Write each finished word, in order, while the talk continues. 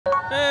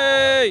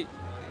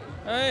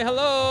Hey,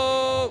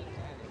 hello.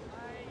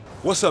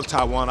 What's up,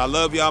 Taiwan? I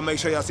love y'all. Make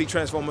sure y'all see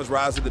Transformers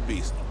Rise of the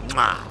Beast.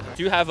 Mwah.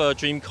 Do you have a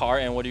dream car,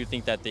 and what do you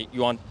think that you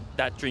want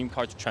that dream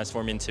car to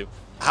transform into?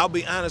 I'll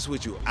be honest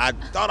with you. I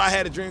thought I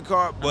had a dream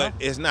car, but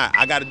it's not.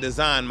 I got to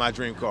design my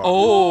dream car.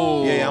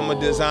 Oh. Yeah, I'm going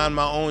to design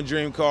my own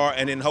dream car,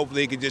 and then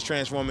hopefully it can just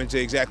transform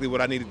into exactly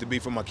what I need it to be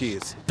for my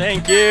kids.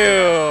 Thank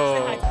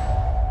you.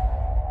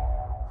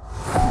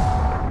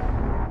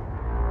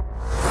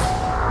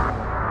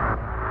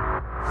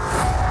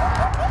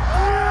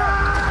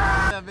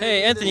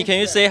 Hey, Anthony, can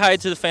you say hi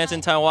to the fans in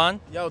Taiwan?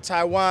 Yo,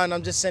 Taiwan,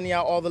 I'm just sending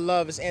out all the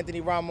love. It's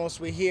Anthony Ramos.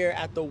 We're here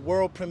at the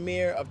world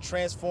premiere of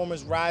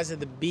Transformers Rise of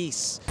the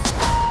Beast. It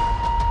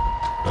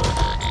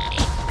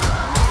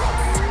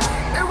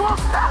won't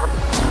stop!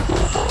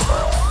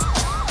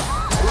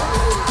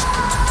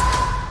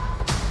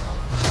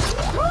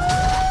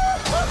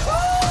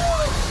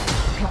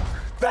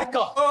 Back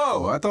up!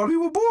 Oh, I thought we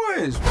were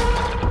boys. You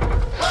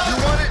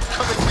want it?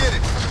 Come and get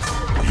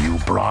it. You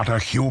brought a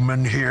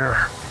human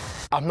here?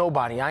 I'm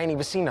nobody. I ain't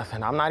even seen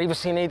nothing. I'm not even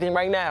seeing anything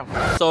right now.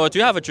 So, do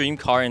you have a dream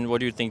car, and what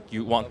do you think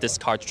you want this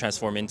car to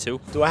transform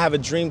into? Do I have a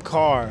dream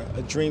car?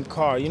 A dream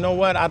car? You know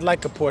what? I'd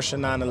like a Porsche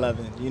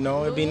 911. You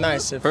know, it'd be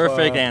nice if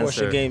Perfect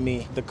answer. Porsche gave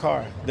me the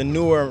car, the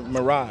newer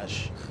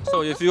Mirage.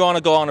 So, if you want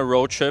to go on a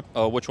road trip,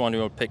 which one do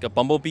you want to pick, a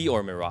Bumblebee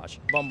or Mirage?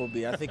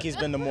 Bumblebee. I think he's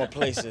been to more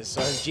places, so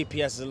his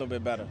GPS is a little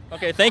bit better.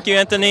 Okay, thank you,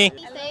 Anthony.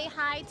 Say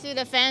hi to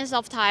the fans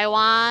of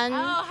Taiwan.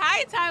 Oh,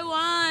 hi,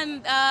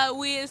 Taiwan.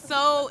 We are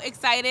so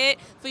excited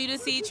for you to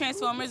see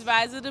Transformers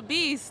Rise of the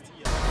Beast.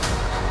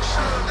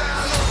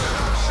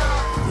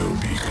 Will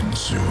be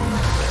consumed.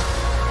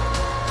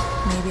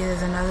 Maybe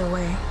there's another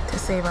way to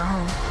save our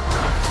home.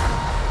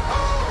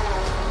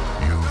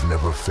 You've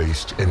never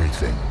faced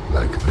anything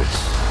like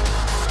this.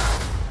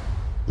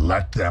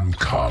 Let them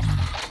come.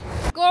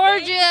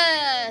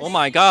 Gorgeous. Oh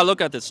my God,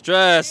 look at this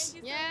dress.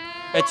 Yeah.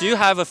 Hey, do you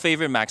have a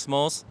favorite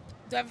Maximals?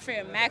 Do I have a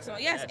favorite Maximum?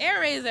 Yes,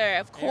 Air Razor,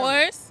 of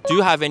course. Do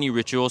you have any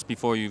rituals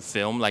before you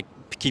film, like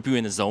keep you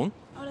in the zone?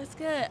 Oh, that's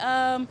good.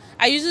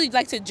 I usually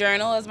like to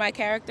journal as my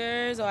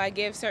characters, or I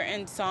give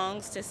certain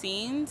songs to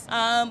scenes.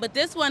 But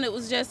this one, it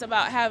was just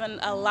about having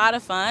a lot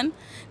of fun.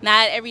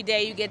 Not every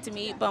day you get to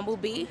meet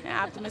Bumblebee and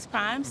Optimus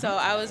Prime, so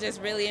I was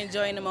just really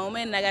enjoying the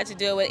moment, and I got to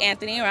do it with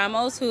Anthony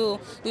Ramos, who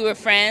we were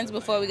friends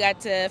before we got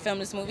to film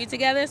this movie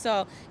together,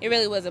 so it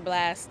really was a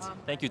blast.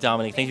 Thank you,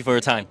 Dominic. Thank you for your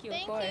time. Thank you,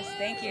 of course.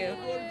 Thank you.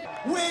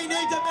 We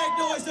need to make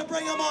noise to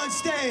bring him on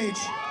stage.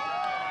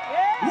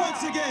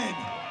 Once again,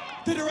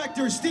 the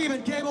director,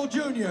 Stephen Cable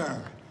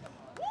Jr.,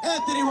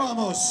 Anthony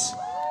Ramos,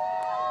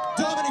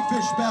 Dominic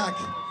Fishback,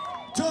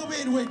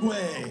 Tobin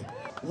Wigway.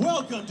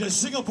 Welcome to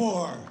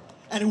Singapore,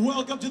 and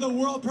welcome to the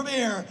world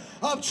premiere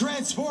of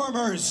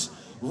Transformers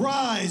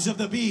Rise of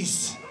the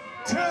Beast.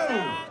 2, 1.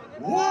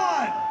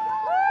 I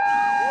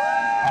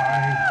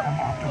am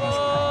Optimus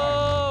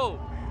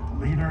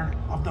Prime, leader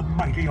of the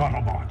mighty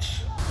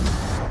Autobots.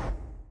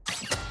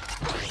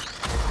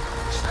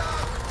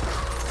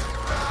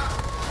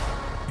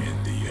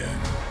 In the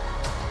end,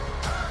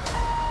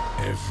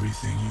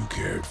 everything you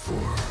cared for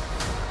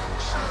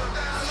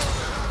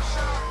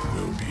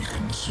will be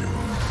consumed.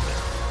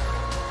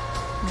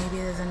 Maybe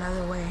there's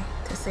another way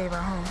to save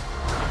our home.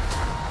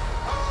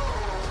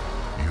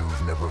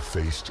 You've never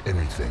faced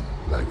anything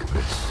like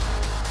this.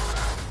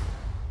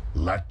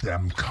 Let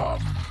them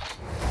come.